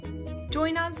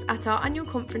Join us at our annual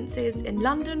conferences in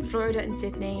London, Florida and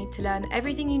Sydney to learn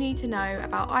everything you need to know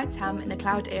about ITAM in the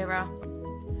cloud era.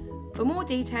 For more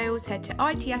details, head to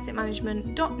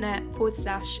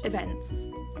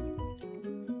itassetmanagement.net/events.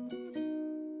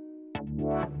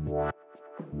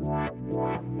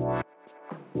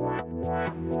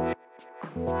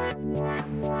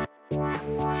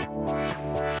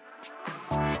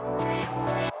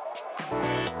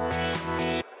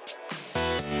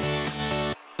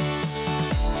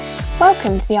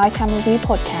 Welcome to the ITAM Review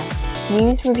podcast,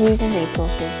 news, reviews and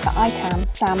resources for ITAM,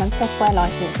 SAM and software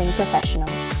licensing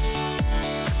professionals.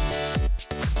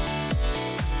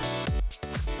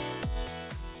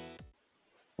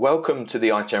 Welcome to the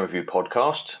ITAM Review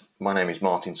podcast. My name is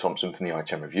Martin Thompson from the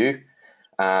ITAM Review,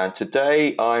 and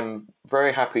today I'm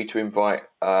very happy to invite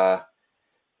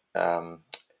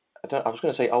I was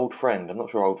going to say old friend. I'm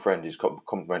not sure old friend is a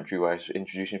complimentary way of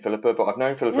introducing Filipa, but I've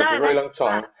known Filipa for a very long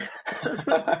time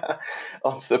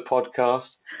onto the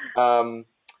podcast.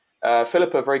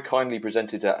 Filipa very kindly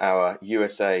presented at our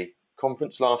USA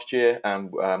conference last year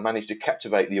and managed to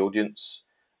captivate the audience.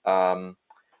 I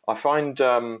find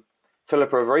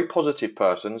Filipa a very positive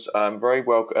person. I'm very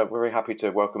happy to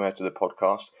welcome her to the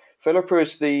podcast. Filipa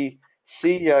is the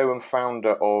CEO and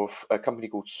founder of a company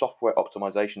called Software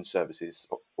Optimisation Services,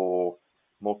 or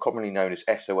more commonly known as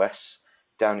SOS,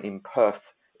 down in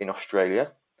Perth in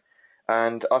Australia.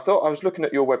 And I was looking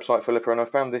at your website, Filipa, and I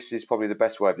found this is probably the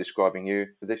best way of describing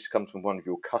you. This comes from one of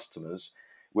your customers,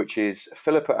 which is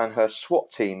Filipa and her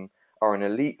SWAT team are an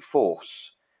elite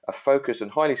force, a focused and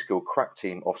highly skilled crack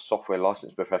team of software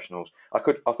licensed professionals. I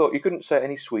thought you couldn't say it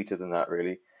any sweeter than that,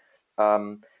 really.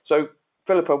 So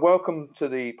Filipa, welcome to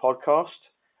the podcast.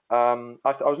 I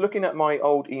was looking at my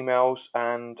old emails,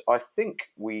 and I think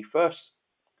we first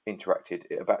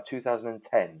interacted at about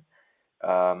 2010,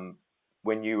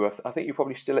 when you were, I think you're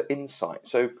probably still at Insight.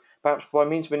 So perhaps by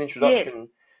means of an introduction,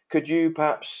 could you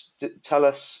perhaps tell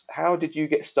us how did you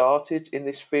get started in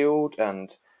this field,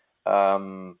 and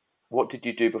what did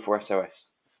you do before SOS?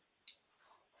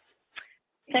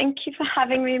 Thank you for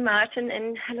having me, Martin,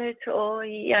 and hello to all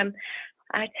the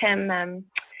ITAM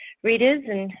readers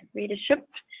and readership.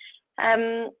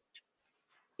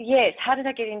 Yes, how did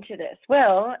I get into this?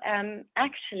 Well,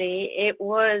 actually, it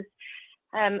was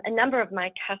a number of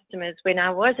my customers when I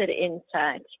was at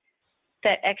Insight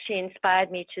that actually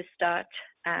inspired me to start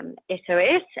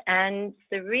SOS. And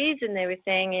the reason they were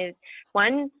saying is,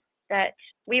 one, that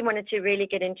we wanted to really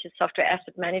get into software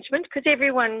asset management, because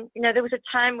everyone, there was a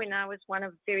time when I was one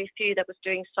of very few that was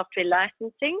doing software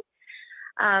licensing.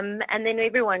 And then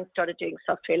everyone started doing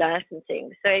software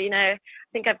licensing. So, I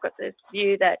think I've got this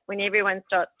view that when everyone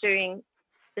starts doing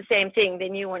the same thing,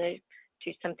 then you want to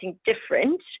do something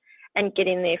different and get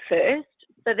in there first.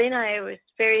 So then I was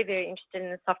very, very interested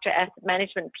in the software asset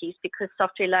management piece, because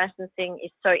software licensing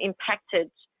is so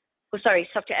impacted,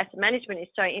 software asset management is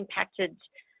so impacted,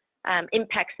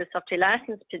 impacts the software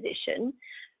license position.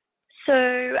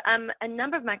 So a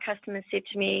number of my customers said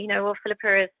to me, well,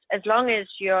 Filipa, as long as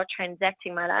you're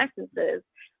transacting my licenses,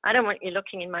 I don't want you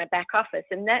looking in my back office.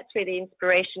 And that's where the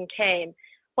inspiration came.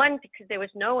 One, because there was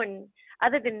no one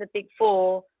other than the big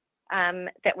four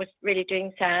that was really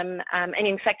doing SAM. And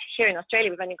in fact, here in Australia,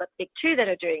 we've only got the big two that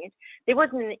are doing it. There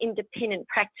wasn't an independent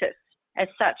practice as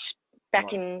such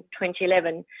back in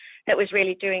 2011 that was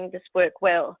really doing this work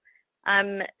well.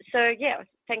 So yeah,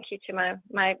 thank you to my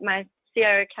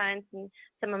CRO clients and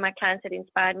some of my clients that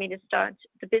inspired me to start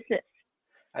the business.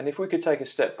 And if we could take a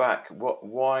step back,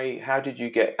 how did you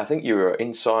get, I think you were at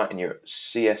Insight and you're at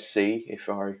CSC, if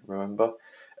I remember.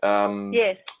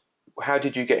 Yes. How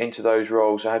did you get into those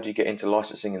roles? How did you get into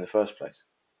licensing in the first place?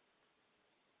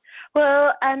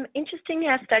 Well, interestingly,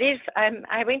 I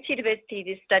went to university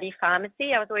to study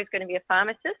pharmacy. I was always going to be a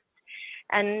pharmacist.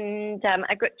 And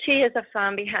I got 2 years of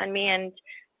pharm behind me, and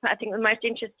I think the most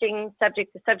interesting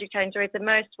subject, the subject I enjoyed the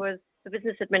most, was the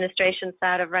business administration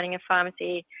side of running a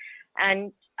pharmacy.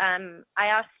 And I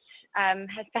asked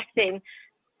back then,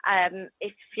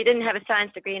 if you didn't have a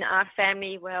science degree in our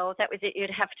family, well, that was it. You'd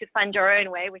have to fund your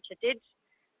own way, which I did.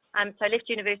 So I left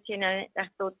university, and I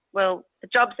thought, well, the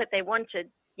jobs that they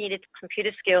wanted needed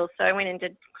computer skills. So I went and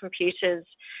did computers.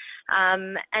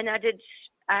 And I did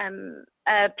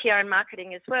PR and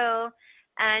marketing as well.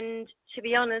 And to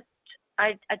be honest,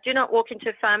 I do not walk into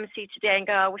a pharmacy today and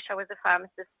go, I wish I was a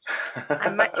pharmacist.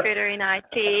 I'm much better in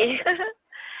IT.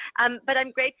 But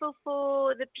I'm grateful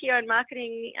for the PR and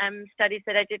marketing studies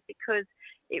that I did, because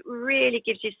it really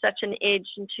gives you such an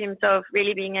edge in terms of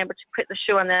really being able to put the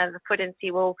shoe on the other foot and see,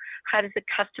 well, how does the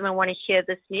customer want to hear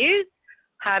this news?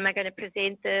 How am I going to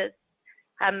present this?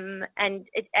 And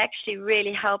it actually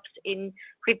really helps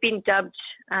we've been dubbed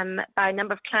by a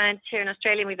number of clients here in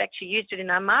Australia, and we've actually used it in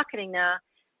our marketing now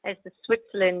as the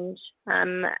Switzerland.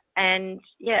 And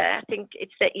yeah, I think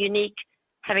it's that unique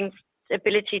having the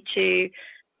ability to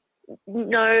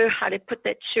know how to put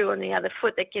that shoe on the other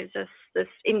foot that gives us this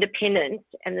independence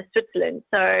and the Switzerland.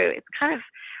 So it's kind of,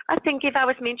 I think if I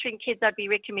was mentoring kids, I'd be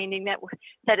recommending that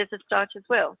as a start as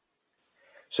well.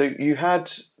 So you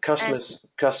had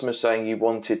customers saying you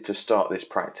wanted to start this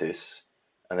practice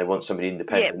and they want somebody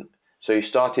independent. Yep. So you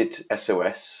started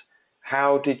SOS.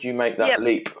 How did you make that Yep.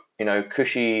 leap?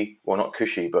 Cushy, well, not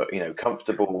cushy, but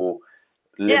comfortable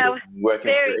living, working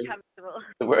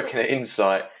at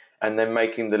Insight, and then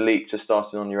making the leap to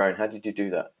starting on your own. How did you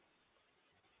do that?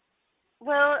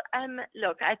 Well,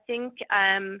 look, I think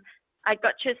I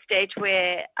got to a stage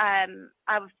where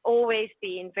I've always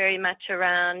been very much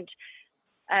around.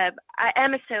 I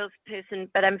am a salesperson,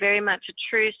 but I'm very much a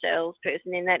true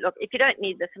salesperson in that, look, if you don't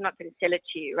need this, I'm not going to sell it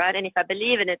to you, right? And if I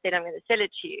believe in it, then I'm going to sell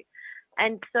it to you.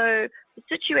 And so the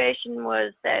situation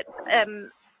was that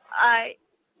I've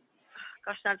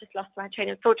just lost my train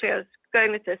of thought where I was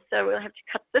going with this, so we'll have to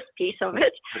cut this piece of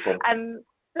it. Okay.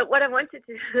 But what I wanted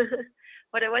to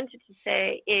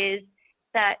say is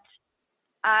that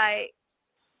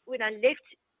when I left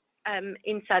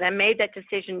Insight, I made that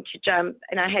decision to jump,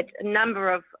 and I had a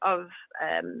number of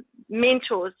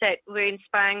mentors that were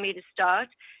inspiring me to start.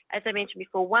 As I mentioned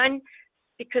before, one,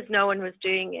 because no one was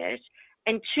doing it,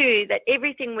 and two, that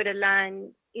everything would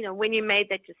align, when you made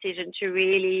that decision to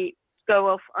really go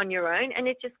off on your own, and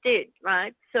it just did,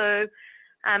 right? So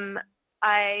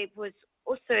I was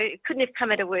also, it couldn't have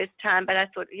come at a worse time, but I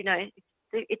thought,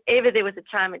 if ever there was a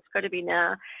time, it's got to be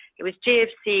now. It was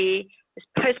GFC, it was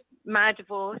post my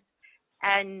divorce,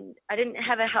 and I didn't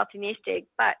have a healthy nest egg,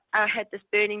 but I had this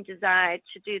burning desire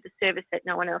to do the service that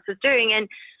no one else was doing. And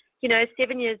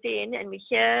 7 years in, and we're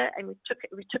here, and we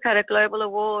took out a global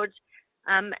award,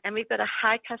 and we've got a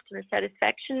high customer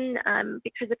satisfaction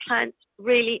because the clients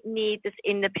really need this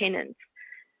independence.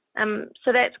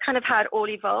 So that's kind of how it all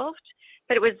evolved.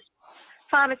 But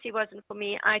pharmacy wasn't for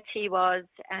me, IT was,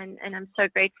 and I'm so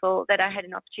grateful that I had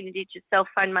an opportunity to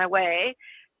self-fund my way,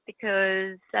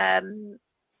 because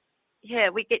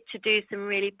we get to do some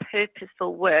really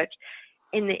purposeful work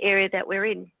in the area that we're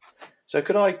in. So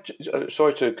could I,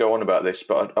 sorry to go on about this,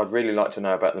 but I'd really like to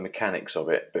know about the mechanics of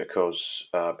it, because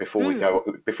before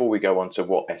we go on to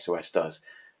what SOS does,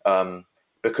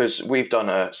 because we've done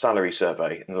a salary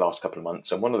survey in the last couple of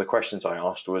months, and one of the questions I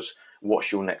asked was,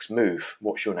 what's your next move?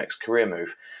 What's your next career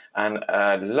move? And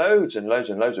loads and loads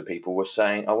and loads of people were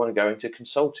saying, I want to go into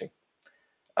consulting.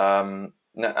 And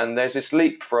there's this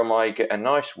leap from I get a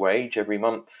nice wage every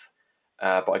month,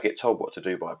 but I get told what to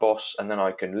do by a boss, and then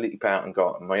I can leap out and go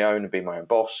on my own and be my own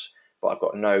boss, but I've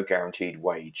got no guaranteed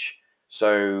wage.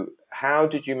 So how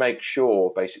did you make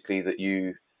sure, basically, that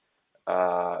you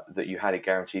had a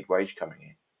guaranteed wage coming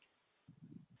in?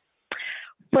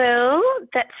 Well,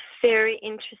 that's very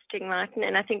interesting, Martin,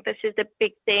 and I think this is the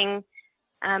big thing.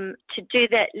 To do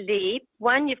that leap,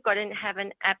 one, you've got to have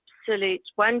an absolute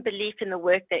belief in the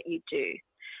work that you do,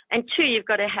 and two, you've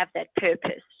got to have that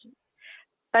purpose.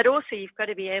 But also, you've got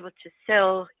to be able to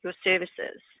sell your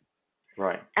services.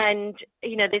 Right. And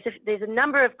there's a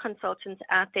number of consultants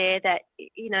out there that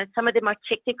some of them are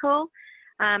technical,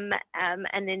 and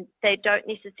then they don't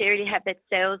necessarily have that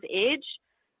sales edge.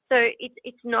 So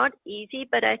it's not easy.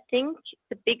 But I think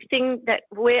the big thing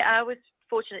where I was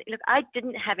fortunate, look, I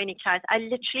didn't have any clients. I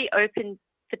literally opened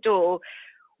the door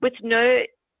with no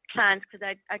clients,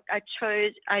 because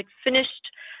I'd finished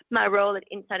my role at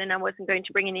Insight and I wasn't going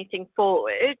to bring anything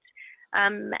forward.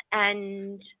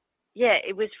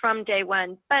 It was from day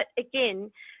one. But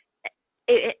again,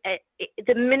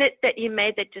 the minute that you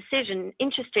made that decision,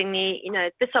 interestingly,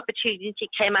 this opportunity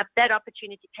came up, that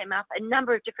opportunity came up, a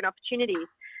number of different opportunities.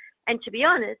 And to be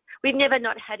honest, we've never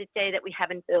not had a day that we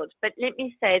haven't built. But let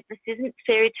me say, this isn't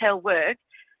fairy tale work.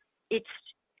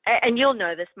 And you'll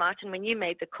know this, Martin, when you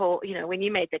made the call, when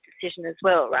you made that decision as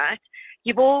well, right?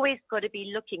 You've always got to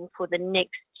be looking for the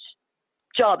next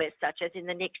job, as such, as in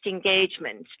the next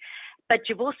engagement. But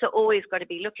you've also always got to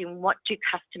be looking, what do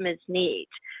customers need?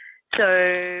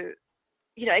 So,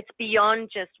 it's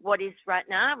beyond just what is right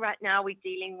now. Right now, we're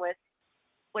dealing with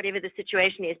whatever the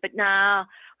situation is. But now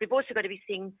we've also got to be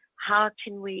seeing, how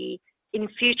can we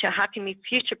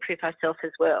future-proof ourselves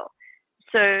as well?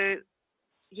 So,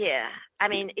 yeah, I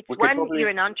mean, it's you're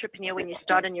an entrepreneur when you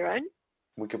start on your own.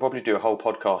 We could probably do a whole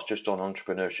podcast just on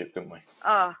entrepreneurship, couldn't we?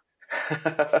 Oh,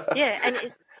 yeah,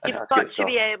 and you've got to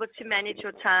be able to manage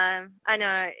your time. I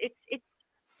know,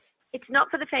 it's not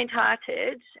for the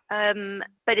faint-hearted,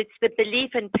 but it's the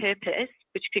belief and purpose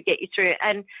which could get you through.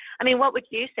 And I mean, what would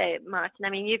you say, Martin? I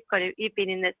mean, you've been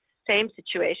in the same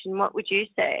situation. What would you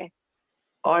say?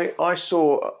 I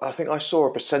think I saw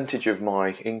a percentage of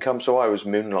my income, so I was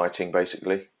moonlighting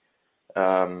basically.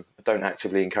 I don't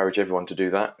actively encourage everyone to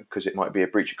do that because it might be a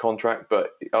breach of contract,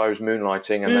 but I was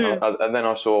moonlighting, and then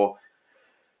I saw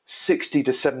 60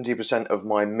 to 70% of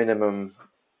my minimum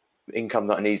income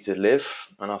that I needed to live,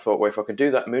 and I thought, well, if I can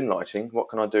do that moonlighting, what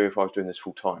can I do if I was doing this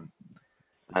full time?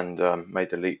 And made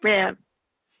the leap. Yeah.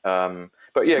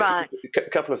 But yeah, right. a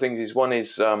couple of things is one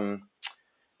is I'm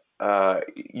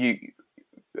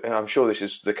sure this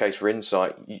is the case for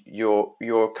Insight.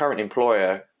 Your current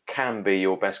employer can be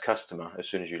your best customer as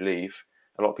soon as you leave.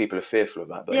 A lot of people are fearful of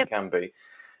that, but it can be.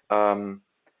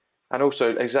 And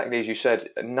also, exactly as you said,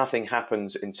 nothing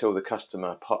happens until the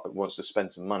customer wants to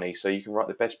spend some money. So you can write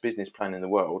the best business plan in the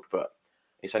world, but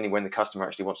it's only when the customer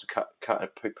actually wants to cut a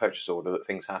purchase order that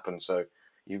things happen. So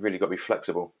you've really got to be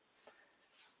flexible.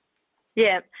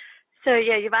 Yeah. So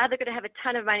yeah, you've either got to have a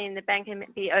ton of money in the bank and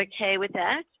be okay with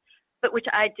that, but which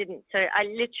I didn't. So I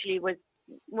literally was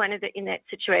in that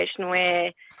situation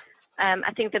where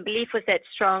I think the belief was that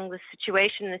strong, the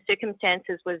situation, the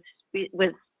circumstances was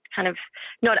kind of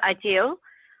not ideal,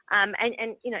 and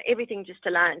you know, everything just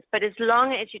aligns. But as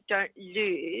long as you don't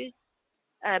lose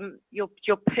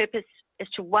your purpose as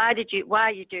to why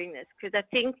are you doing this? Because I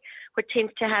think what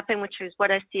tends to happen, which is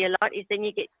what I see a lot, is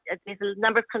then there's a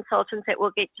number of consultants that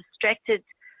will get distracted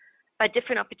by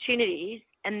different opportunities,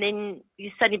 and then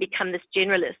you suddenly become this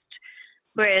generalist.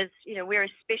 Whereas, you know, we're a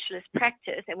specialist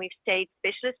practice and we've stayed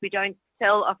specialists. We don't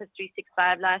sell Office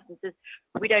 365 licenses.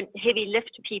 We don't heavy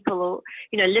lift people or,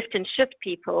 you know, lift and shift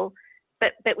people,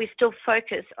 but we still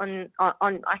focus on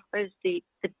I suppose, the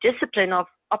discipline of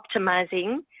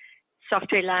optimizing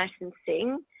software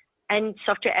licensing and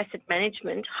software asset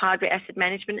management, hardware asset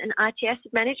management, and IT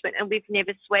asset management. And we've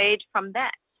never swayed from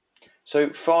that. So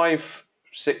 5,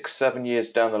 6, 7 years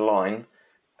down the line,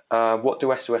 what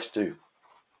do SOS do?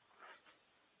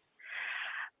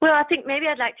 Well, I think maybe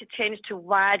I'd like to change to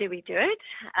why do we do it?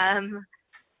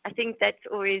 I think that's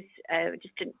always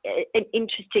just an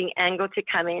interesting angle to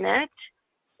come in at,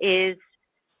 is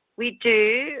we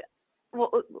do,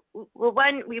 well,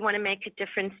 one, we want to make a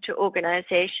difference to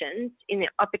organizations in the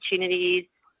opportunities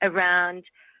around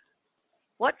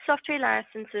what software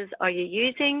licenses are you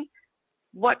using,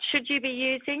 what should you be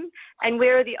using, and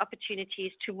where are the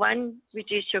opportunities to, one,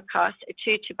 reduce your cost, or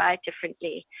two, to buy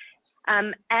differently.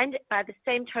 And by the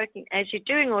same token, as you're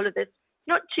doing all of this,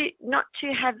 not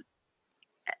to have,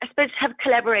 I suppose, have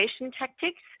collaboration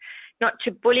tactics, not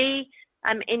to bully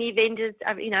any vendors.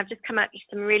 I've just come out with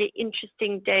some really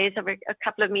interesting days of a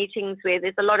couple of meetings where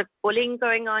there's a lot of bullying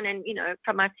going on, and you know,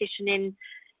 from my session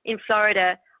in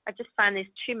Florida, I just find there's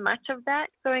too much of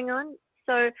that going on.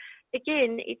 So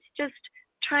again, it's just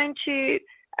trying to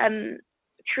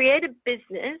create a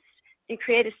business and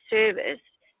create a service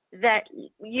that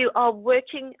you are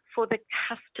working for the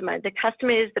customer. The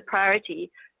customer is the priority,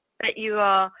 but you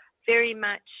are very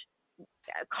much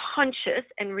conscious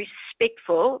and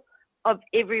respectful of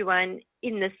everyone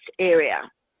in this area.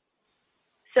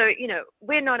 So, you know,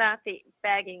 we're not out there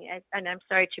bagging, and I'm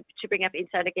sorry to bring up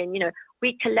Insight again, you know,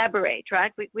 we collaborate,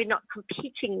 right? We're not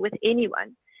competing with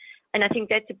anyone. And I think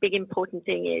that's a big important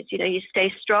thing is, you know, you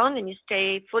stay strong and you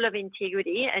stay full of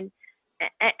integrity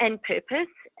and purpose,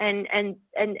 and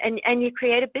you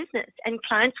create a business, and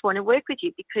clients want to work with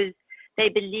you because they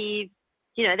believe,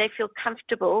 you know, they feel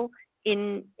comfortable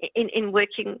in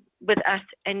working with us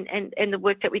and the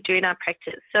work that we do in our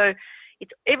practice. So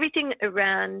it's everything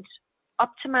around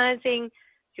optimizing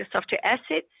your software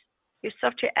assets. Your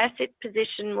software asset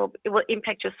position will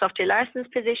impact your software license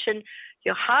position.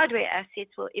 Your hardware assets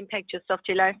will impact your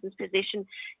software license position,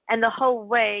 and the whole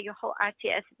way, your whole IT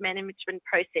asset management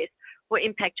process will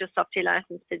impact your software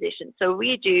license position. So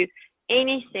we do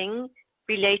anything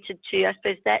related to, I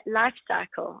suppose, that life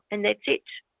cycle, and that's it.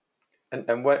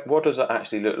 And what does that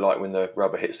actually look like when the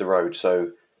rubber hits the road?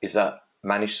 So is that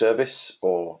managed service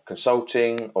or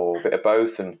consulting or a bit of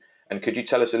both? And could you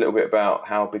tell us a little bit about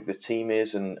how big the team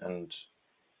is and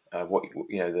what,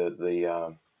 you know,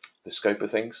 the scope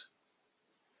of things?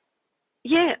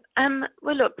 Yeah.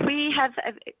 Well, look, we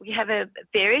have a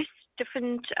various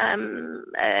different,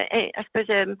 I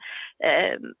suppose,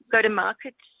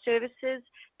 go-to-market services.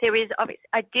 There is obviously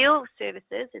ideal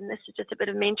services, and this is just a bit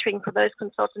of mentoring for those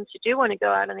consultants who do want to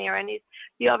go out on their own. Is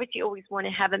you obviously always want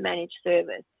to have a managed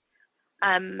service,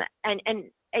 and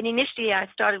initially I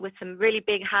started with some really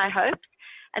big high hopes,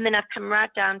 and then I've come right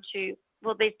down to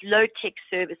well, there's low-tech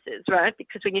services, right?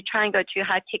 Because when you try and go too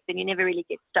high-tech, then you never really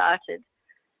get started.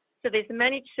 So there's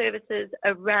managed services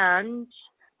around,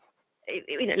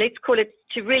 let's call it,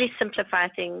 to really simplify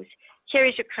things. Here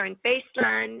is your current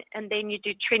baseline, and then you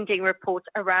do trending reports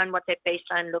around what that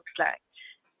baseline looks like.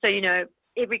 So,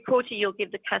 every quarter you'll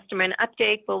give the customer an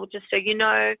update. Well, just so you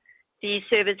know, these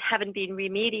servers haven't been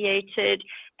remediated,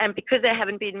 and because they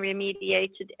haven't been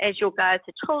remediated, as your guys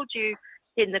had told you,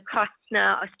 then the costs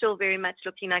now are still very much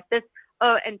looking like this.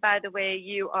 Oh, and by the way,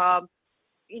 you are,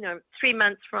 3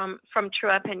 months from true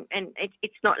up, and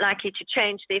it's not likely to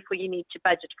change. Therefore, you need to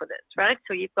budget for this, right?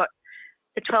 So you've got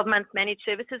the 12-month managed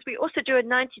services. We also do a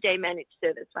 90-day managed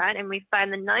service, right? And we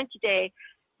find the 90-day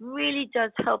really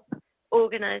does help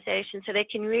organizations so they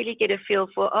can really get a feel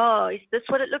for, oh, is this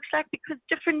what it looks like? Because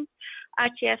different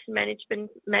ITS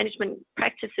management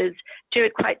practices do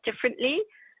it quite differently.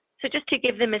 So just to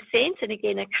give them a sense and,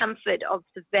 again, a comfort of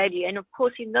the value. And, of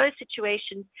course, in those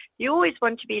situations, you always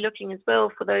want to be looking as well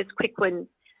for those quick wins.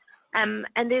 And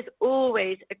there's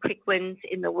always a quick win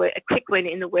in the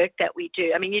work that we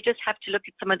do. I mean, you just have to look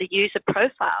at some of the user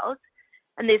profiles,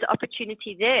 and there's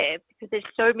opportunity there because there's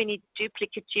so many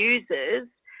duplicate users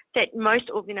that most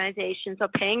organizations are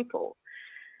paying for.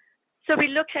 So we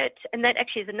look at, and that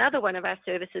actually is another one of our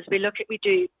services, we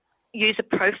do user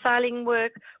profiling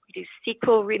work, we do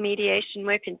SQL remediation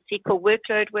work and SQL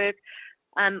workload work.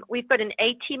 We've got an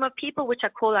A team of people, which I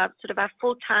call our sort of our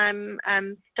full-time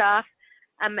staff,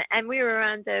 and we're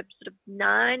around the sort of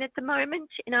 9 at the moment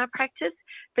in our practice.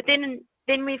 But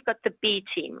then we've got the B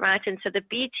team, right? And so the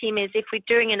B team is, if we're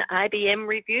doing an IBM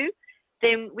review,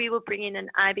 then we will bring in an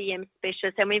IBM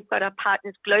specialist, and we've got our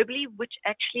partners globally, which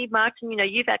actually, Martin,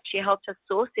 you've actually helped us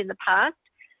source in the past.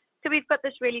 So we've got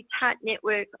this really tight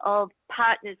network of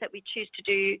partners that we choose to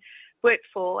do work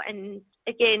for. And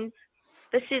again,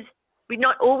 we're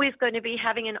not always going to be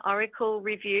having an Oracle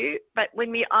review, but when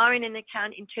we are in an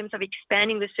account in terms of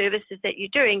expanding the services that you're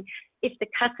doing, if the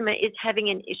customer is having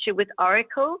an issue with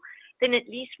Oracle, then at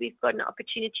least we've got an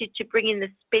opportunity to bring in the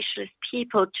specialist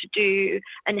people to do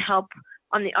and help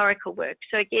on the Oracle work.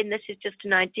 So again, this is just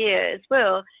an idea as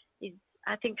well.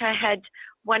 I think I had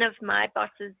one of my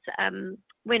bosses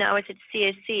when I was at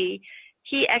CSC,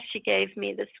 he actually gave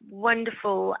me this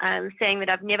wonderful saying that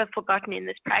I've never forgotten in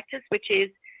this practice, which is,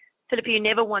 Filipa, you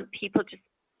never want people just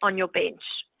on your bench.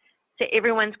 So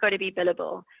everyone's got to be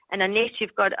billable. And unless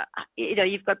you've got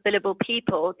billable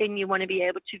people, then you want to be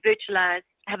able to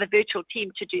have a virtual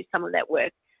team to do some of that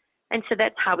work. And so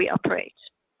that's how we operate.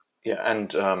 Yeah,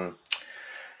 and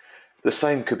the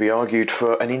same could be argued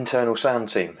for an internal SAM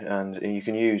team, and you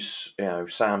can use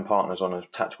SAM partners on a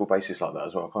tactical basis like that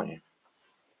as well, can't you?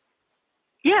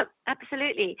 Yeah,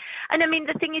 absolutely. And I mean,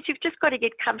 the thing is, you've just got to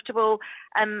get comfortable.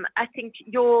 I think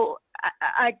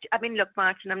I mean, look,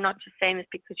 Martin, I'm not just saying this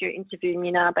because you're interviewing me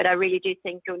now, but I really do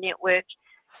think your network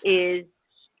is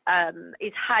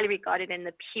highly regarded, and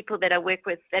the people that I work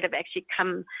with that have actually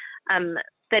come,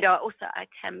 that are also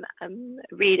ITAM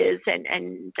readers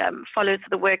and followers of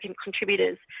the work and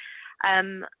contributors.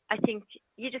 I think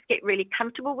you just get really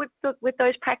comfortable with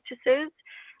those practices,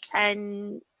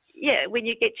 and yeah, when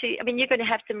you get to, I mean, you're going to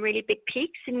have some really big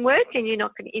peaks in work, and you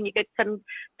get some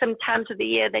times of the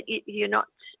year that you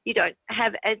don't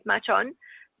have as much on.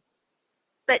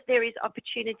 But there is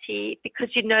opportunity because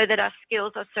you know that our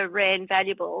skills are so rare and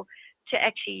valuable to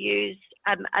actually use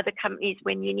other companies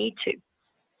when you need to.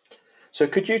 So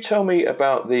could you tell me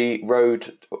about the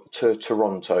road to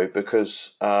Toronto?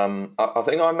 Because I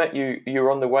think I met you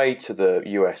were on the way to the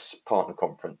US Partner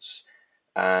Conference,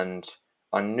 and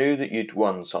I knew that you'd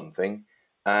won something.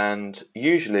 And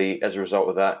usually as a result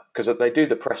of that, because they do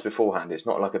the press beforehand, it's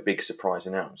not like a big surprise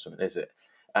announcement, is it?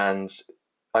 And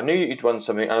I knew you'd won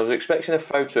something, and I was expecting a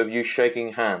photo of you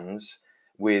shaking hands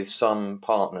with some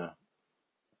partner,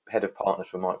 head of partners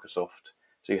for Microsoft.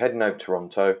 So you're heading over to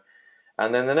Toronto.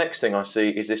 And then the next thing I see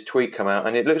is this tweet come out,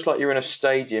 and it looks like you're in a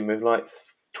stadium with like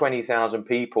 20,000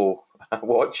 people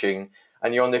watching,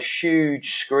 and you're on this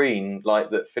huge screen like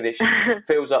that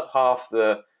fills up half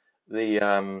the we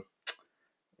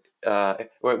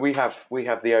have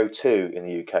the O2 in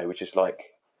the UK, which is like,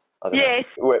 I don't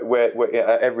know,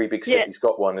 where every big city's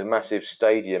got one, a massive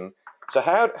stadium. So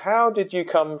how did you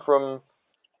come from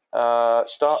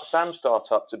SAM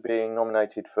startup to being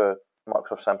nominated for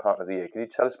Microsoft SAM Partner of the Year? Can you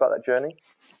tell us about that journey?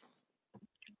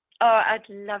 Oh, I'd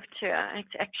love to.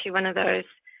 It's actually one of those.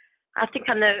 I think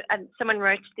someone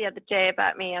wrote the other day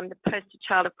about me, I'm the poster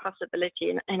child of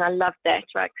possibility, and I love that,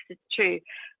 right, because it's true.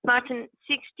 Martin,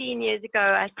 16 years ago,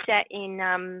 I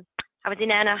was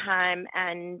in Anaheim,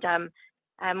 and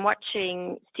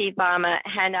watching Steve Ballmer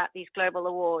hand out these global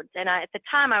awards. And at the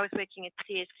time I was working at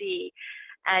CSC,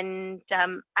 and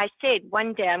I said,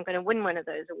 one day I'm going to win one of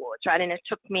those awards, right? And it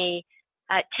took me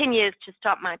 10 years to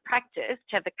start my practice,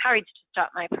 to have the courage to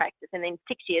start my practice, and then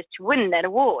 6 years to win that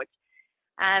award.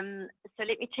 So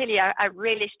let me tell you, I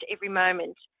relished every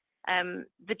moment.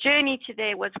 The journey to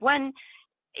there was, one,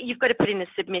 you've got to put in a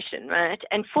submission, right?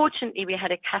 And fortunately, we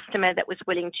had a customer that was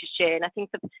willing to share. And I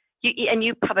think that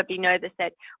you probably know this,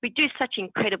 that we do such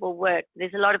incredible work.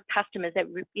 There's a lot of customers that,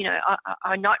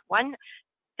 are not, one,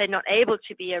 they're not able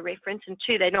to be a reference, and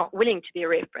two, they're not willing to be a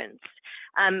reference.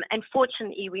 And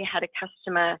fortunately, we had a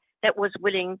customer that was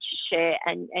willing to share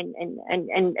and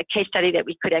a case study that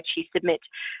we could actually submit.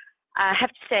 I have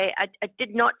to say, I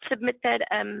did not submit that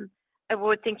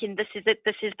award thinking this is it,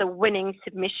 this is the winning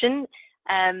submission.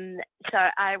 So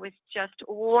I was just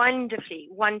wonderfully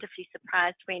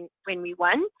surprised when we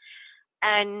won.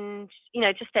 And,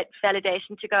 just that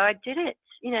validation to go, I did it,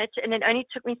 and it only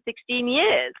took me 16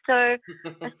 years. So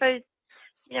I suppose,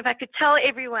 if I could tell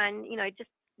everyone, just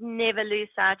never lose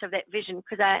sight of that vision,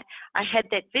 because I had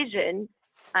that vision,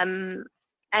 and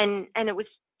it was,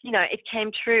 it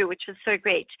came true, which was so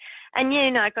great.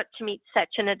 And, I got to meet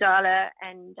Satya Nadella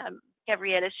and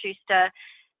Gabriella Schuster.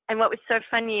 And what was so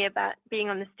funny about being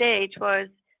on the stage was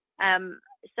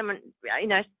someone,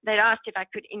 they'd asked if I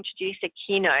could introduce a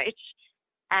keynote.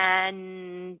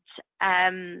 And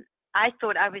I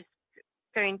thought I was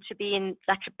going to be in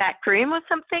like a back room or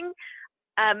something.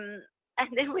 And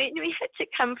then we had to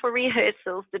come for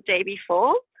rehearsals the day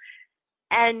before.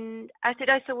 And I said,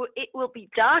 so it will be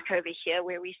dark over here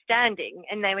where we're standing.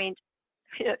 And they went,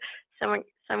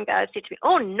 some guy said to me,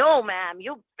 oh, no, ma'am,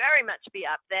 you'll very much be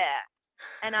up there.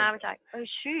 And I was like, oh,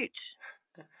 shoot.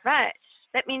 Right.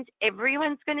 That means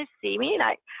everyone's going to see me.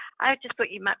 Like, I just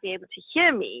thought you might be able to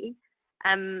hear me.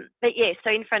 But yeah,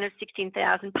 so in front of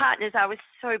 16,000 partners, I was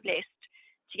so blessed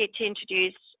to get to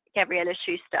introduce Gabriella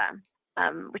Schuster,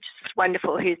 which is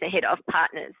wonderful, who's the head of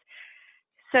partners.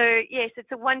 So yes,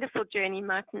 it's a wonderful journey,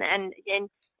 Martin. And again,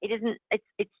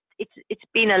 it's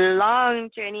been a long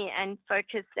journey and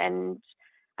focus. And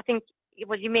I think,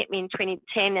 well, you met me in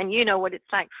 2010, and you know what it's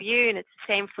like for you, and it's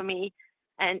the same for me,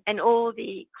 and all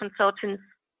the consultants,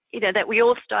 that we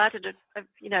all started,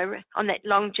 on that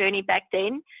long journey back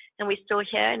then, and we're still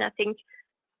here. And I think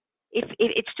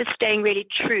it's just staying really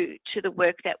true to the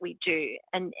work that we do,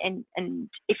 and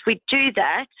if we do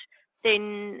that,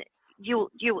 then you'll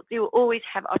always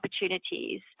have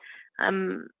opportunities,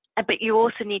 but you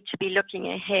also need to be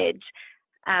looking ahead,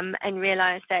 and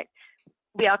realize that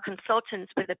we are consultants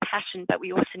with a passion, but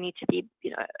we also need to be,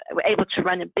 able to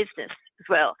run a business as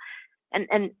well.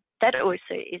 And that also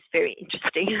is very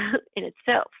interesting in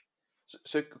itself.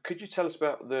 So could you tell us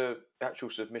about the actual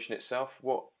submission itself?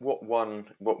 What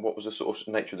was the sort of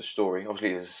nature of the story?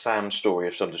 Obviously, it's a SAM story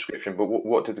of some description, but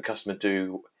what did the customer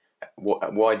do?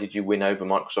 Why did you win over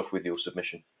Microsoft with your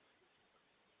submission?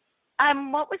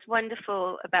 What was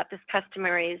wonderful about this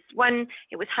customer is, one,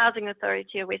 it was Housing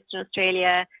Authority of Western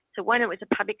Australia. So one, it was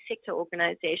a public sector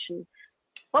organisation.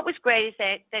 What was great is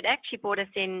that they'd actually brought us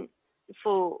in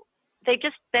for, they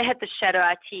had the shadow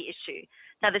IT issue.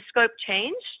 Now the scope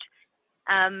changed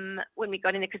when we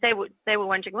got in there, because they were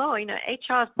wondering,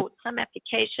 HR's bought some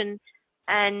application,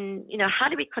 and how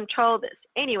do we control this?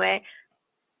 Anyway,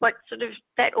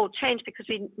 that all changed because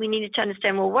we needed to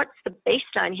understand, well, what's the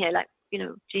baseline here? Like,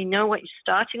 do you know what you're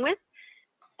starting with?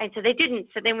 And so they didn't.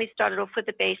 So then we started off with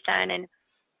the baseline, and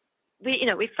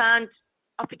we found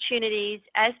opportunities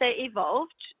as they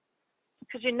evolved,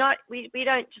 because we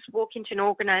don't just walk into an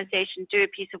organization, do a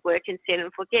piece of work and set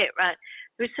and forget, right?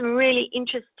 There were some really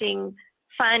interesting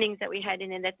findings that we had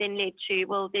in there that then led to,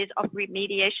 well, there's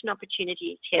remediation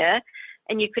opportunities here,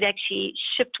 and you could actually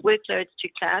shift workloads to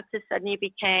cloud. So suddenly it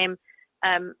became,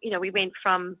 we went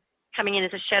from coming in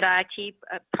as a shadow IT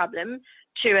problem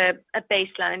to a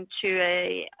baseline to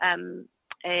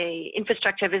a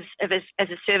infrastructure as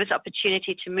a service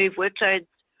opportunity to move workloads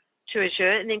to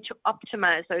Azure, and then to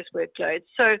optimize those workloads.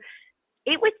 So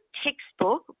it was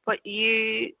textbook what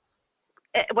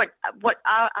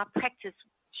our practice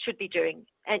should be doing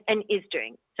and is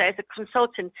doing. So as a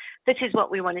consultant, this is what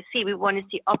we want to see. We want to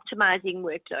see optimizing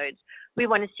workloads. We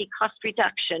want to see cost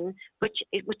reduction, which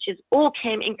is all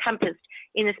came encompassed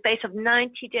in the space of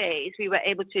 90 days. We were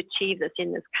able to achieve this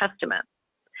in this customer.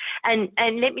 And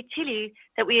let me tell you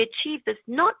that we achieved this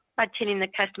not by telling the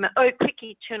customer,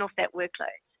 quickly turn off that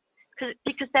workload,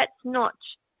 because that's not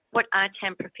what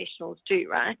ITAM professionals do,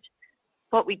 right?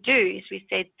 What we do is we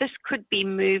say, this could be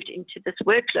moved into this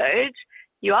workload,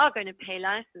 you are going to pay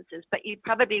licenses, but you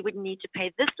probably wouldn't need to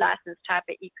pay this license type,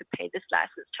 but you could pay this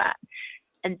license type.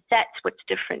 And that's what's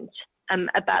different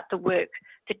about the work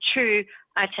that true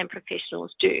ITAM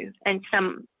professionals do, and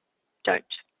some don't.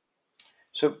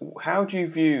 So how do you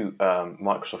view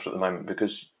Microsoft at the moment?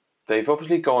 Because they've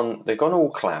obviously gone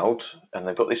all cloud, and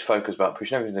they've got this focus about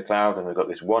pushing everything to the cloud, and they've got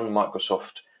this one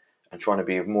Microsoft and trying to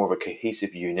be more of a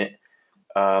cohesive unit.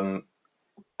 And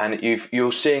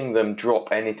you're seeing them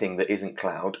drop anything that isn't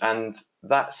cloud, and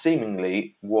that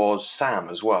seemingly was SAM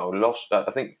as well.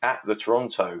 I think at the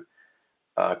Toronto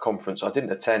conference, I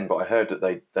didn't attend, but I heard that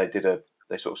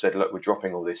they sort of said, look, we're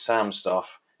dropping all this SAM stuff,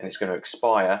 and it's going to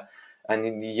expire. And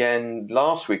in the end,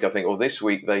 last week, I think, or this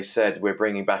week, they said we're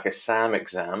bringing back a SAM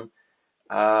exam.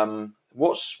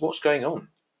 What's going on?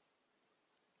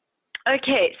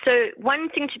 Okay, so one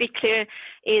thing to be clear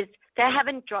is they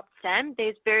haven't dropped SAM.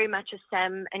 There's very much a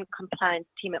SAM and compliance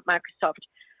team at Microsoft.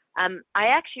 I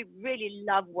actually really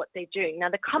love what they're doing. Now,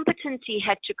 the competency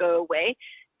had to go away.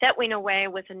 That went away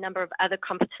with a number of other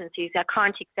competencies. I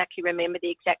can't exactly remember the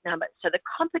exact number. So the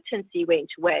competency went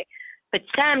away, but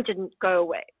SAM didn't go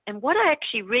away. And what I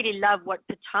actually really love, what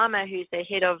Patama, who's the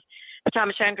head of,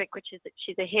 Patama Shangrik,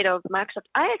 she's the head of Microsoft,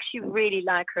 I actually really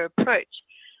like her approach.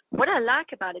 What I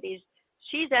like about it is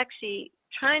she's actually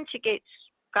trying to get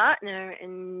Gartner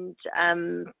and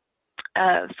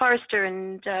Forrester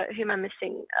and who am I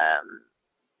missing?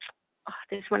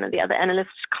 There's one of the other analysts,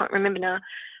 can't remember now.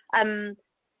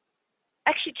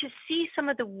 Actually, to see some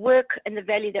of the work and the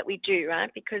value that we do,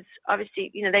 right? Because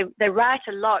obviously, they write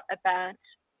a lot about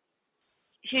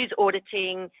who's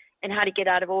auditing and how to get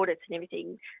out of audits and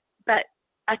everything. But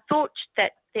I thought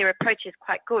that their approach is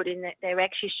quite good in that they're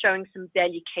actually showing some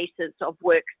value cases of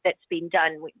work that's been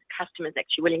done with customers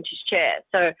actually willing to share.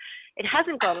 So it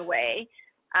hasn't gone away.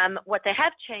 What they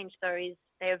have changed, though, is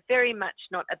they are very much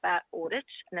not about audit.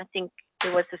 And I think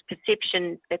there was this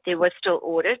perception that there was still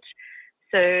audit.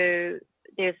 So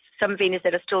there's some vendors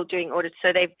that are still doing audits.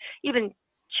 So they've even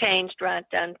changed right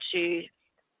down to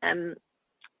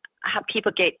how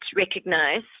people get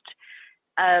recognized.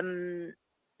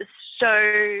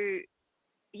 So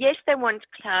yes, they want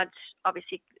cloud,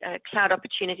 obviously cloud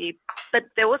opportunity, but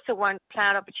they also want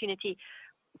cloud opportunity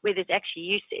where there's actually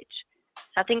usage.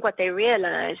 So I think what they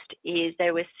realized is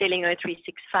they were selling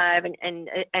O365 and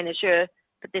Azure,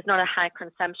 but there's not a high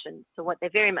consumption. So what they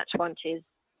very much want is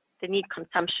they need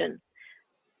consumption.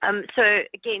 So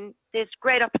again, there's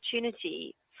great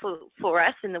opportunity for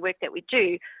us in the work that we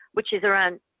do, which is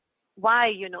around why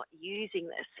you're not using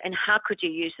this and how could you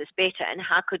use this better and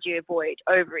how could you avoid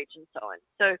overage and so on.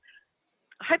 So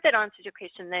I hope that answers your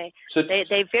question.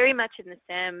 They're very much in the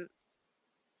SAM.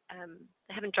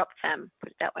 They haven't dropped SAM,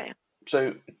 put it that way.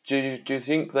 So do you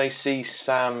think they see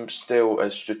SAM still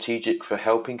as strategic for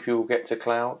helping people get to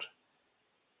cloud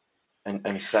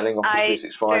and selling Office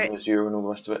 365 and Azure and all the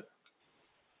rest of it?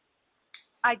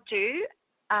 I do.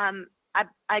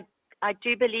 I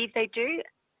do believe they do.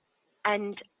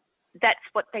 And that's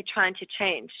what they're trying to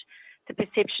change, the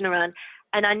perception around.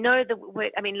 And I know the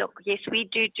work, I mean, look, yes, we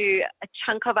do a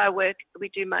chunk of our work. We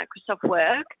do Microsoft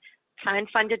work,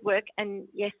 client-funded work. And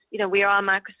yes, we are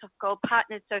Microsoft Gold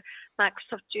partners. So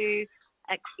Microsoft do,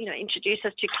 introduce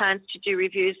us to clients to do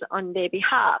reviews on their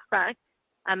behalf, right?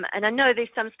 And I know there's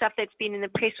some stuff that's been in the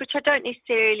press, which I don't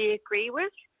necessarily agree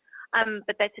with,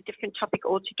 but that's a different topic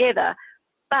altogether.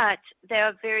 But they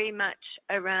are very much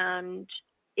around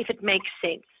if it makes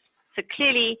sense. So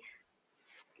clearly,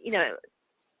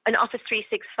 an Office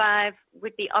 365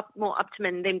 would be more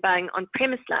optimum than buying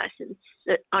on-premise licenses,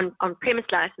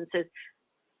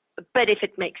 but if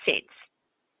it makes sense.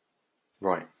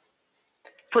 Right.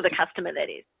 For the customer, that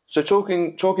is. So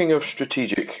talking of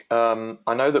strategic,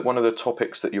 I know that one of the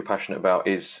topics that you're passionate about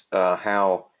is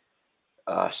how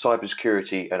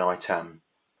cybersecurity and ITAM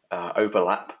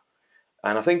overlap.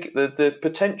 And I think the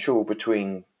potential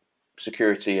between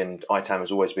security and ITAM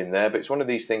has always been there, but it's one of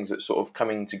these things that's sort of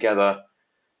coming together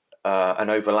and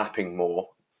overlapping more,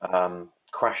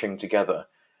 crashing together,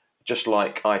 just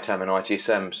like ITAM and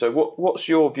ITSM. So what's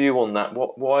your view on that?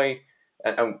 Why,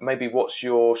 and maybe what's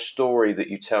your story that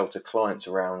you tell to clients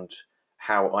around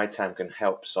how ITAM can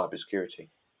help cybersecurity?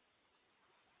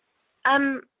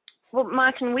 Well,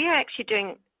 Martin, we are actually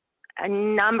doing a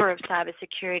number of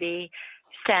cybersecurity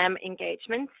SAM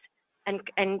engagements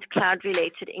and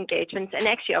cloud-related engagements. And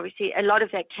actually, obviously, a lot of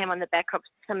that came on the back of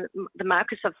some of the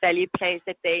Microsoft value plays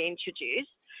that they introduced.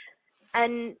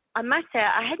 And I must say,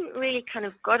 I hadn't really kind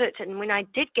of got it. And when I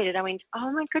did get it, I went,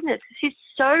 oh my goodness, this is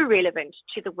so relevant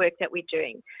to the work that we're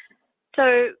doing.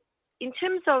 So in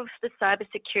terms of the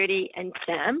cybersecurity and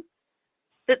SAM,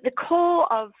 the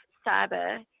core of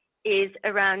cyber is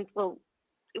around, well,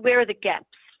 where are the gaps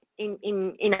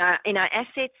in our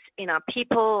assets, in our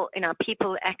people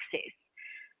access?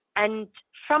 And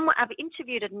from what I've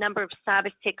interviewed a number of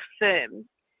cyber tech firms,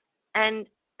 and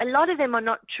a lot of them are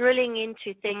not drilling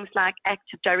into things like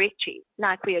Active Directory,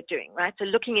 like we are doing, right? So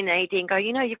looking in AD and go,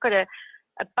 you've got a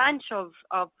bunch of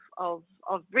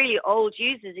really old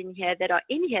users in here that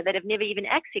have never even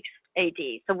accessed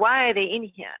AD. So why are they in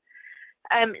here?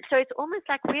 So it's almost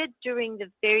like we're doing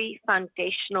the very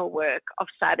foundational work of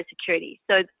cybersecurity.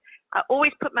 So I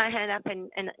always put my hand up,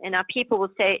 and our people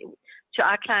will say to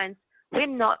our clients, we're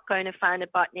not going to find a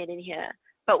botnet in here,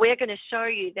 but we're going to show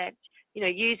you that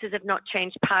users have not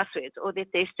changed passwords, or that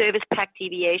there's service pack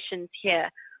deviations here,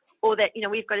 or that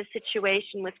we've got a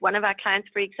situation with one of our clients,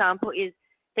 for example, is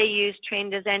they use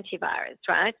Trend as antivirus,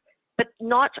 right? But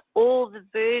not all the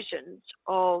versions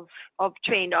of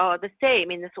Trend are the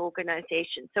same in this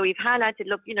organization. So we've highlighted,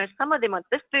 look, some of them are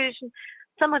this version,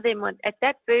 some of them are at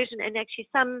that version, and actually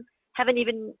some haven't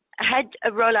even had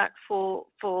a rollout for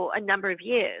a number of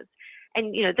years.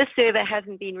 And, this server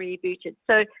hasn't been rebooted.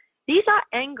 So these are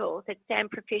angles that SAM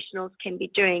professionals can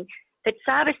be doing that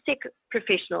cyber sec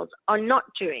professionals are not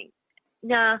doing.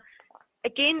 Now,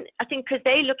 again, I think because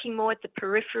they're looking more at the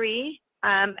periphery,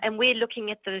 and we're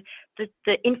looking at the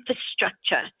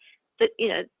infrastructure,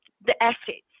 the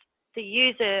assets, the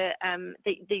user,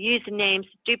 the usernames,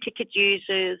 duplicate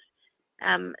users,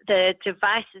 the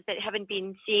devices that haven't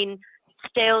been seen,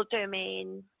 stale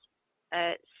domains,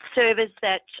 servers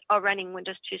that are running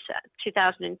Windows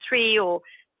 2003 or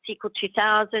SQL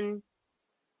 2000.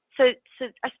 So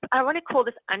I want to call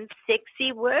this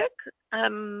unsexy work.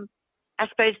 I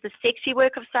suppose the sexy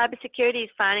work of cybersecurity is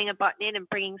finding a botnet and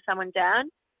bringing someone down.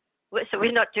 So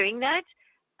we're not doing that.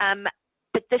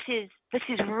 But this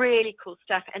is really cool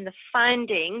stuff, and the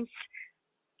findings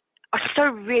are so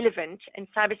relevant, and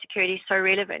cybersecurity is so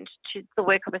relevant to the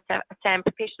work of a SAM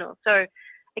professional. So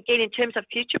again, in terms of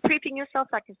future-proofing yourself,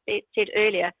 like I said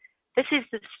earlier, this is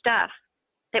the stuff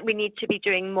that we need to be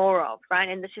doing more of, right?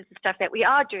 And this is the stuff that we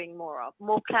are doing more of,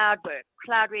 more cloud work,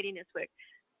 cloud readiness work.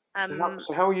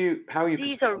 So how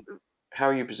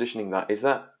are you positioning that? Is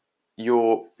that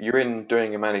you're in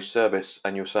doing a managed service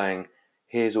and you're saying,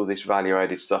 here's all this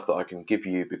value-added stuff that I can give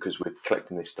you because we're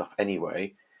collecting this stuff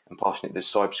anyway and passing it to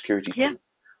cybersecurity? Yeah.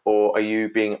 Or are you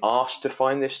being asked to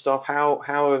find this stuff? How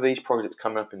are these projects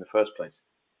coming up in the first place?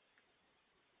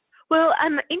 Well,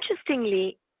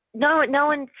 interestingly, no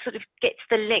one sort of gets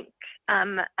the link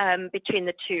between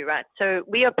the two, right? So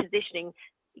we are positioning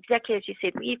exactly as you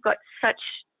said. We've got such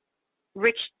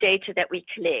rich data that we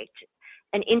collect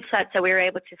and insights that we're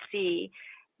able to see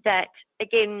that,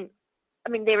 again, I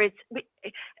mean,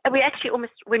 we actually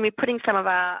almost, when we're putting some of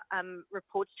our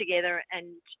reports together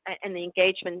and the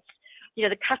engagements,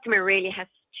 the customer really has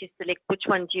to select which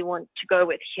one do you want to go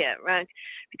with here, right?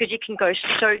 Because you can go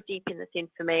so deep in this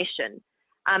information,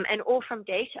 and all from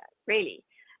data, really.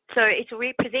 So it's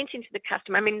representing to the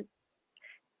customer. I mean,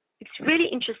 it's really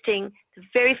interesting. The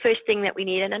very first thing that we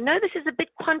need, and I know this is a bit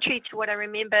contrary to what I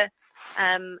remember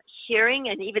hearing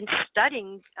and even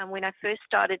studying when I first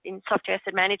started in software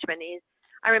asset management, is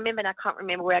I remember, and I can't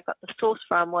remember where I got the source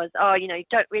from, was, you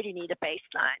don't really need a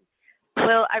baseline.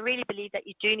 Well, I really believe that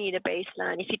you do need a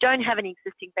baseline. If you don't have an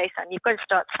existing baseline, you've got to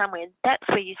start somewhere. And that's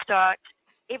where you start.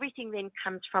 Everything then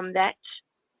comes from that.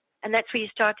 And that's where you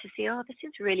start to see, this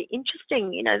is really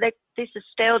interesting. There's a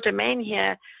stale domain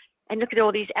here. And look at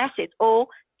all these assets. Or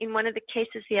in one of the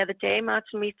cases the other day,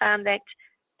 Martin, we found that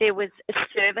there was a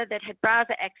server that had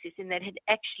browser access and that had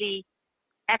actually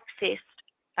accessed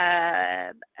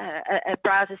a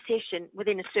browser session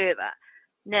within a server.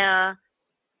 Now,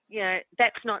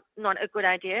 that's not a good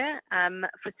idea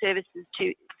for servers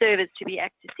to be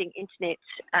accessing internet.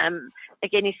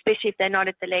 Again, especially if they're not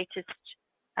at the latest,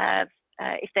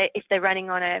 if they're running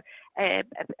on a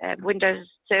Windows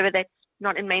server that's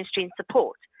not in mainstream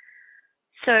support.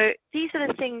 So these are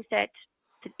the things that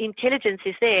the intelligence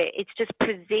is there. It's just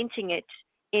presenting it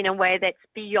in a way that's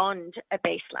beyond a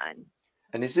baseline.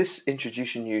 And is this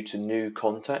introducing you to new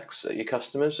contacts at your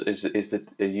customers?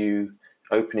 Are you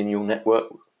opening your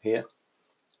network here?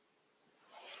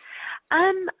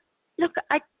 Look,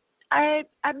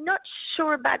 I'm not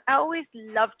sure about. I always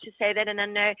love to say that, and I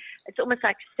know it's almost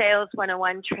like sales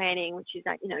 101 training, which is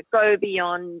like go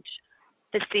beyond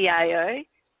the CIO.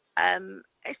 I'm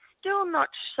still not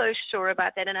so sure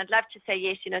about that, and I'd love to say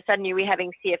yes. Suddenly we're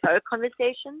having CFO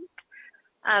conversations,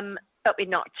 but we're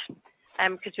not,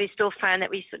 because we still find that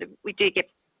we do get,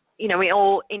 we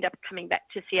all end up coming back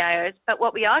to CIOs. But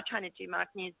what we are trying to do,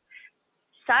 Martin, is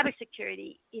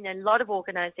cybersecurity in a lot of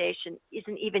organizations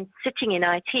isn't even sitting in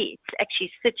IT. It's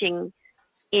actually sitting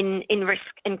in risk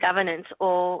and governance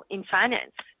or in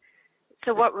finance.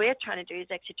 So what we're trying to do is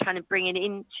actually trying to bring it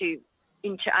into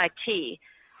IT.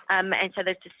 And so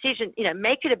those decisions,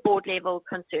 make it a board level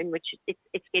concern, which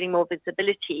it's getting more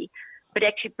visibility, but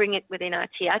actually bring it within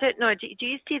IT. I don't know. Do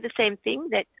you see the same thing,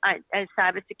 that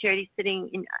cybersecurity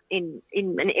sitting in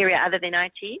an area other than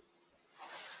IT,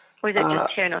 or is it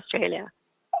just here in Australia?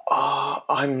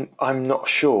 I'm not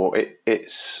sure.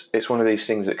 It's one of these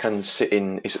things that can sit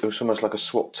in. It's almost like a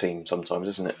SWAT team sometimes,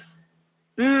 isn't it?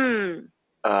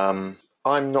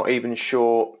 I'm not even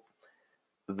sure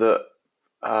that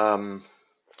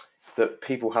that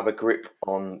people have a grip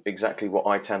on exactly what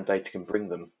ITAM data can bring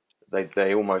them.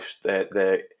 They're I'm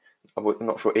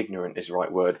not sure ignorant is the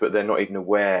right word, but they're not even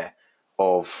aware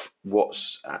of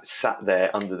what's sat there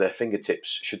under their fingertips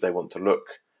should they want to look,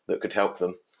 that could help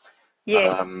them.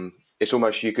 Yeah. It's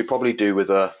almost, you could probably do with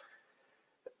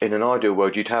in an ideal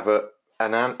world, you'd have an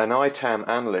ITAM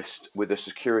analyst with a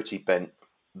security bent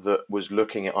that was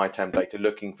looking at ITAM data,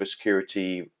 looking for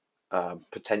security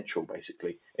potential,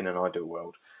 basically, in an ideal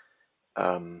world.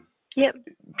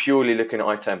 Purely looking at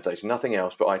ITAM data, nothing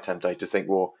else but ITAM data. Think,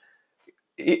 well,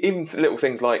 even little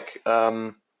things like,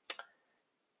 all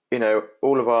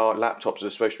of our laptops are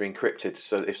supposed to be encrypted,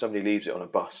 so if somebody leaves it on a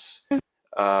bus,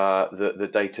 the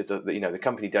data, the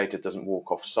company data doesn't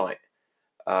walk off site.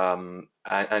 And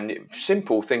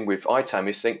simple thing with ITAM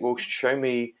is think, well, show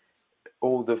me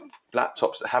all the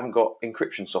laptops that haven't got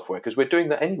encryption software, because we're doing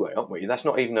that anyway, aren't we? That's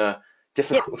not even a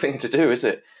difficult thing to do, is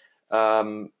it?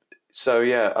 So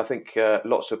yeah, I think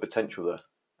lots of potential there,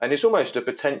 and it's almost a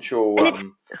potential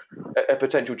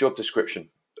job description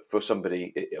for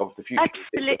somebody of the future.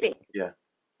 Absolutely. Yeah.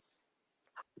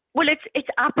 Well, it's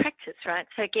our practice, right?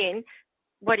 So again,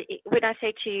 when I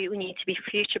say to you, we need to be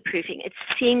future proofing, it's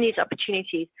seeing these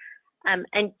opportunities and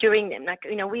doing them. Like,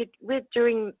 we're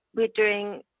doing.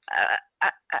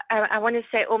 I want to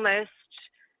say almost.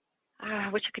 I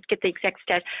wish I could get the exact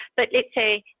stat, but let's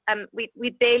say we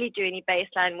barely do any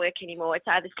baseline work anymore. It's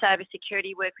either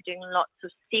cybersecurity work. We're doing lots of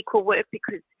SQL work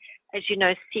because, as you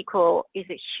know, SQL is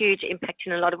a huge impact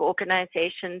in a lot of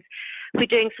organizations. We're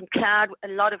doing a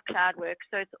lot of cloud work.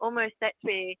 So it's almost that's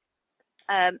where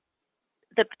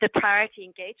the priority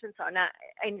engagements are now,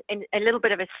 and a little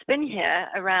bit of a spin here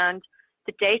around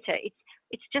the data.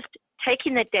 It's just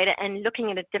taking that data and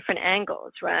looking at it different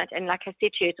angles, right? And like I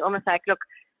said to you, it's almost like, look,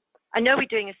 I know we're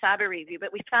doing a cyber review,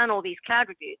 but we found all these cloud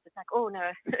reviews. It's like, oh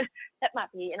no, that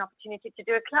might be an opportunity to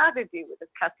do a cloud review with this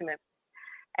customer.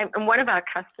 And one of our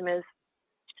customers,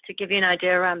 to give you an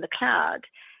idea around the cloud,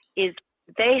 is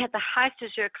they had the highest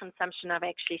Azure consumption I've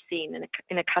actually seen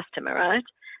in a customer, right?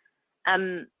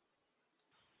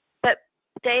 But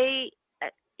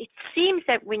it seems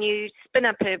that when you spin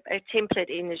up a template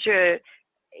in Azure,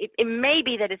 it may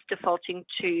be that it's defaulting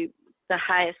to the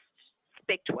highest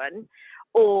spec one,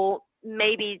 or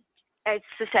maybe as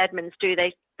sysadmins do,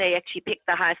 they actually pick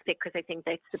the highest spec because they think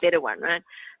that's the better one, right?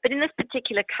 But in this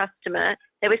particular customer,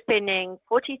 they were spending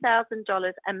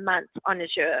 $40,000 a month on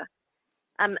Azure.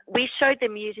 We showed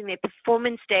them using their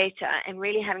performance data and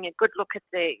really having a good look at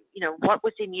what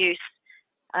was in use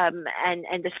and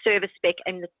the service spec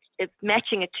and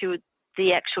matching it to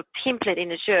the actual template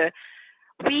in Azure.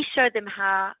 We showed them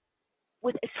how,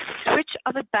 with a switch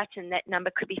of a button, that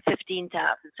number could be $15,000.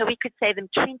 So we could save them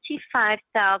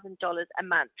 $25,000 a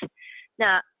month.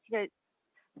 Now,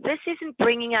 this isn't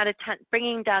bringing down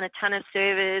a ton of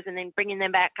servers and then bringing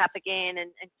them back up again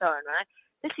and so on, right?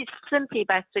 This is simply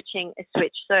by switching a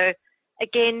switch. So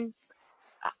again,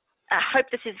 I hope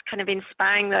this is kind of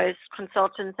inspiring those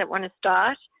consultants that want to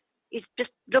start, is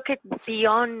just look at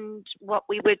beyond what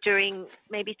we were doing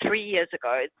maybe 3 years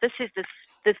ago. This is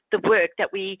the work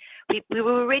that we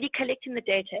were already collecting the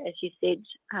data, as you said.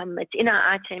 It's in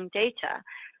our ITAM data.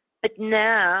 But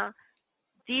now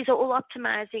these are all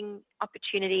optimizing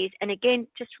opportunities, and again,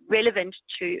 just relevant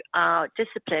to our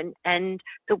discipline and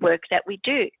the work that we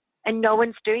do. And no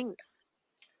one's doing this.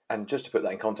 And just to put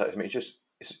that in context, I mean,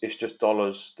 it's just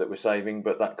dollars that we're saving,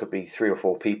 but that could be 3 or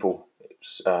 4 people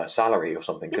salary or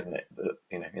something, couldn't it?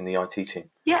 In the IT team.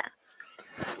 Yeah.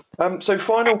 So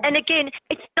final. And again,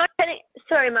 it's not telling.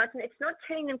 Sorry, Martin. It's not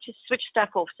telling them to switch stuff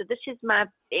off. So this is my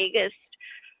biggest,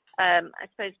 I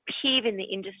suppose, peeve in the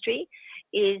industry.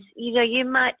 Is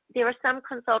there are some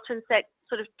consultants that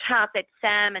sort of tout that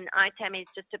SAM and ITAM is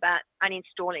just about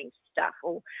uninstalling stuff,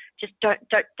 or just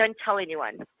don't tell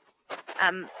anyone.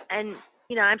 And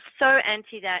I'm so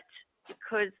anti that,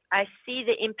 because I see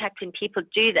the impact when people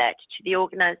do that to the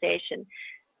organization.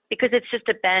 because it's just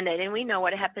a band-aid, and we know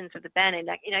what happens with a band-aid.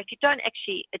 Like, if you don't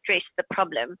actually address the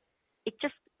problem, it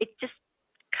just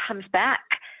comes back.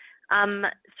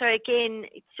 So again,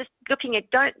 it's just looking at,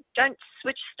 don't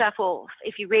switch stuff off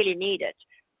if you really need it,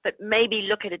 but maybe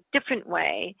look at a different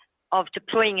way of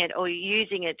deploying it or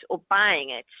using it or buying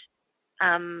it,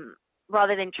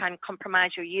 rather than try and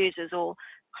compromise your users or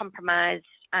compromise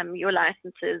your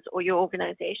licenses or your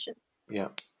organization. Yeah,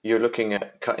 you're looking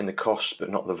at cutting the cost, but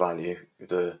not the value.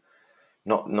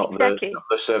 Not Exactly.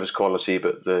 the service quality,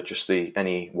 but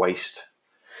any waste.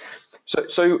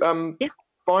 So Yeah.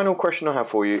 Final question I have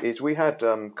for you is, we had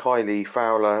Kylie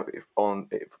Fowler on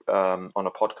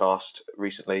a podcast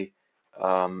recently.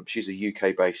 She's a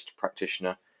UK-based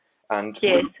practitioner, and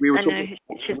Yes, we were I know.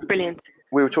 She's brilliant.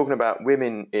 We were talking about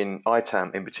women in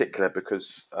ITAM in particular,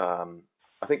 because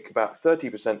I think about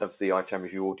 30% of the ITAM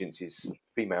review audience is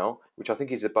female, which I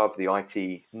think is above the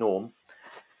IT norm.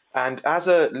 And as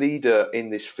a leader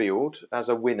in this field, as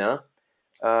a winner,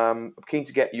 I'm keen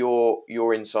to get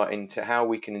your insight into how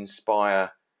we can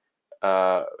inspire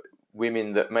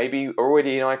women that maybe are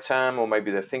already in ITAM, or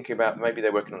maybe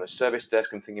they're working on the service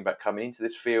desk and thinking about coming into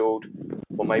this field,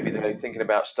 or maybe they're thinking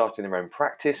about starting their own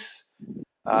practice.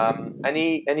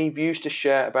 Any views to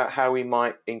share about how we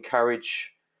might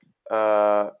encourage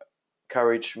more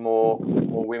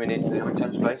women into the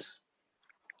ITAM space?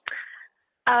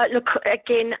 Look,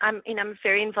 again, I'm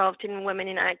very involved in women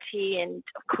in IT, and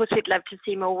of course we'd love to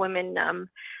see more women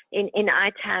in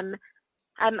ITAM.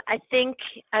 I think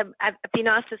I've been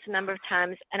asked this a number of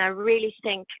times, and I really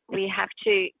think we have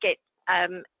to get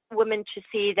women to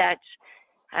see that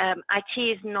IT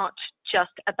is not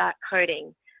just about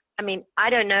coding. I mean, I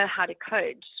don't know how to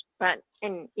code, but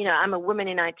I'm a woman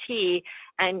in IT,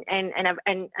 and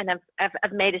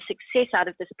I've made a success out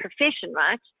of this profession,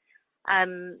 right?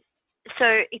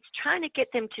 So it's trying to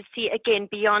get them to see, again,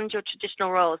 beyond your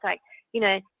traditional roles. Like,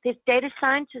 there's data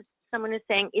scientists, someone is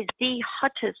saying, is the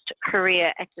hottest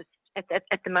career at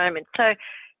the moment. So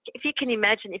if you can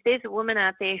imagine, if there's a woman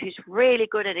out there who's really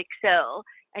good at Excel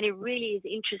and who really is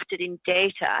interested in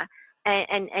data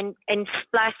and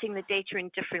splicing the data in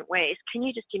different ways, can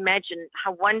you just imagine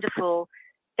how wonderful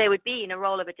they would be in a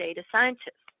role of a data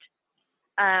scientist?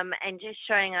 And just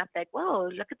showing up that, whoa,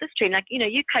 look at this stream. Like,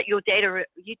 you cut your data,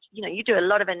 you do a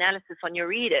lot of analysis on your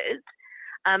readers.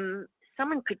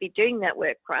 Someone could be doing that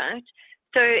work, right?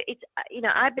 So it's,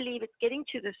 I believe it's getting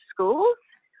to the schools,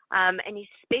 and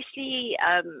especially,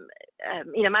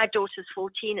 my daughter's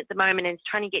 14 at the moment and is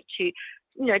trying to get to,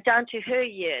 down to her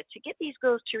year, to get these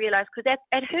girls to realize, because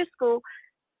at her school,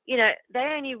 they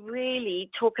only really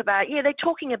talk about, they're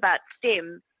talking about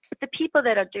STEM, but the people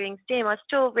that are doing STEM are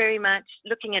still very much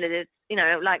looking at it as,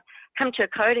 like, come to a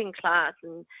coding class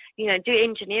and, do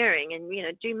engineering and,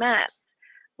 do maths.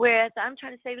 Whereas I'm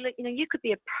trying to say, look, you could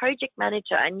be a project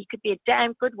manager and you could be a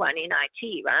damn good one in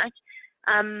IT, right?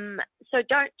 So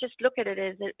don't just look at it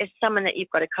as someone that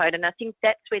you've got to code. And I think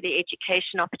that's where the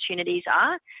education opportunities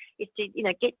are, is to,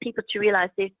 get people to realize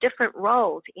there's different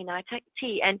roles in IT.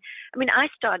 And I mean, I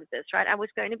started this, right? I was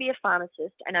going to be a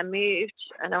pharmacist, and I moved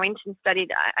and I went and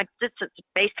studied, I did some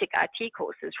basic IT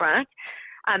courses, right?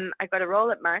 I got a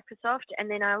role at Microsoft, and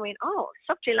then I went,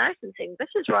 software licensing, this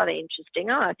is rather interesting.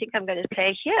 I think I'm going to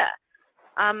play here.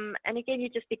 And again, you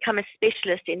just become a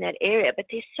specialist in that area. But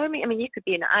there's so many, you could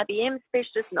be an IBM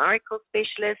specialist, an Oracle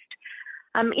specialist.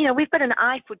 We've got an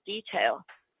eye for detail,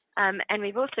 and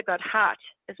we've also got heart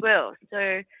as well.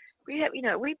 So we have,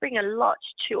 we bring a lot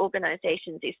to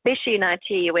organizations, especially in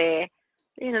IT, where,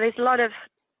 there's a lot of,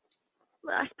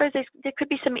 I suppose there could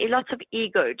be lots of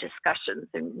ego discussions,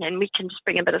 and we can just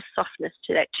bring a bit of softness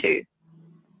to that too.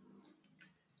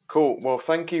 Cool. Well,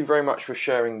 thank you very much for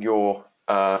sharing your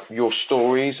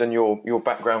stories and your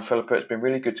background, Filipa. It's been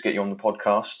really good to get you on the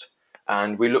podcast,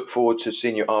 and we look forward to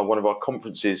seeing you at one of our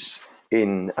conferences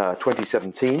in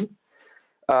 2017.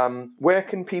 Where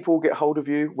can people get hold of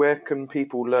you? Where can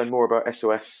people learn more about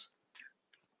SOS?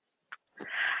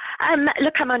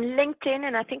 Look, I'm on LinkedIn,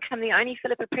 and I think I'm the only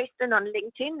Filipa Preston on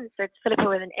LinkedIn, so it's Filipa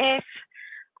with an F.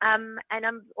 And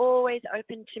I'm always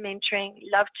open to mentoring,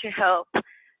 love to help.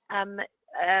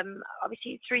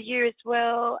 Obviously through you as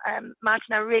well,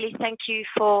 Martin, I really thank you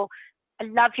I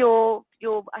love your,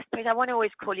 I suppose I want to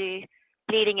always call you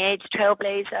bleeding edge,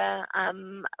 trailblazer.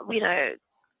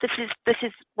 This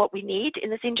is what we need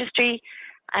in this industry,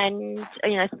 and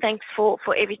thanks for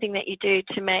everything that you do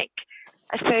to make,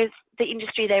 I suppose, the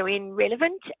industry they're in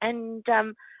relevant. And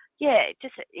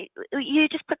you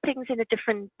just put things in a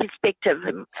different perspective,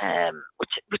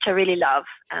 which I really love.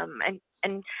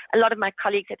 And a lot of my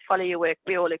colleagues that follow your work,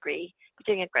 we all agree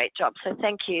doing a great job. So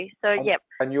thank you. So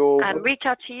And your reach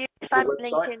out to you. Find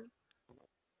website? LinkedIn.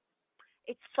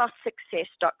 It's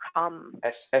sossuccess.com.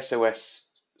 SOS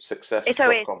Success.com.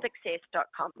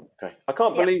 SOSsuccess.com. Okay. I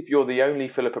can't believe you're the only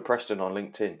Filipa Preston on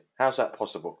LinkedIn. How's that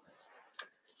possible?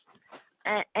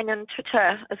 And on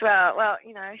Twitter as well. Well,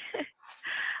 you know.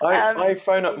 I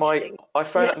phone up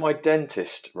my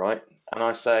dentist, right? And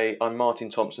I say, I'm Martin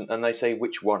Thompson, and they say,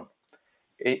 which one?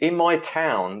 In my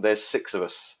town, there's 6 of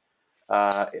us.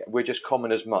 We're just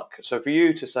common as muck. So for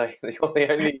you to say that you're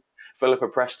the only Filipa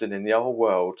Preston in the whole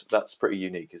world, that's pretty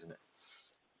unique, isn't it?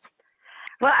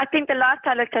 Well, I think the last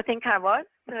I looked, I think I was.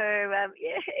 So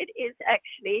it is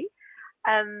actually.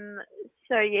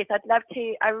 So yes, I'd love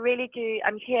to. I really do.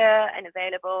 I'm here and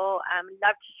available.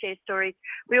 Love to share stories.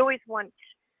 We always want,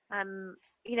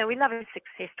 we love a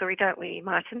success story, don't we,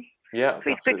 Martin? Yeah.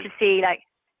 So it's good to see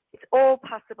it's all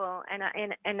possible, and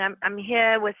I'm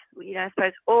here with I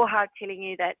suppose all heart telling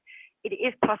you that it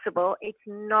is possible. It's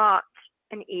not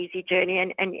an easy journey,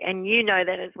 and you know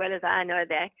that as well as I know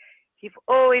that. You've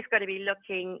always got to be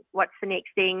looking, what's the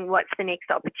next thing, what's the next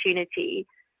opportunity,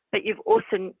 but you've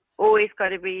also always got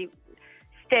to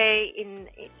stay in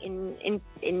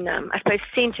I suppose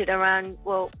centered around,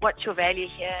 well, what's your value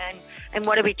here, and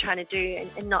what are we trying to do,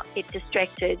 and not get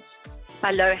distracted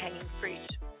by low-hanging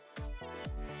fruit.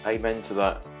 Amen to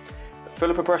that.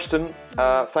 Filipa Preston,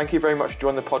 thank you very much for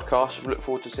joining the podcast. We look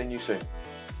forward to seeing you soon.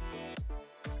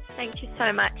 Thank you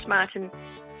so much, Martin.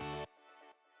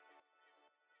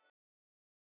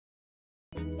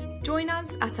 Join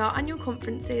us at our annual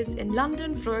conferences in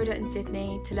London, Florida and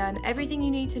Sydney to learn everything you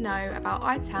need to know about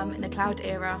ITAM in the cloud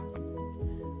era.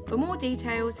 For more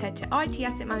details, head to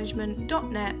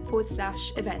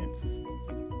itassetmanagement.net/events.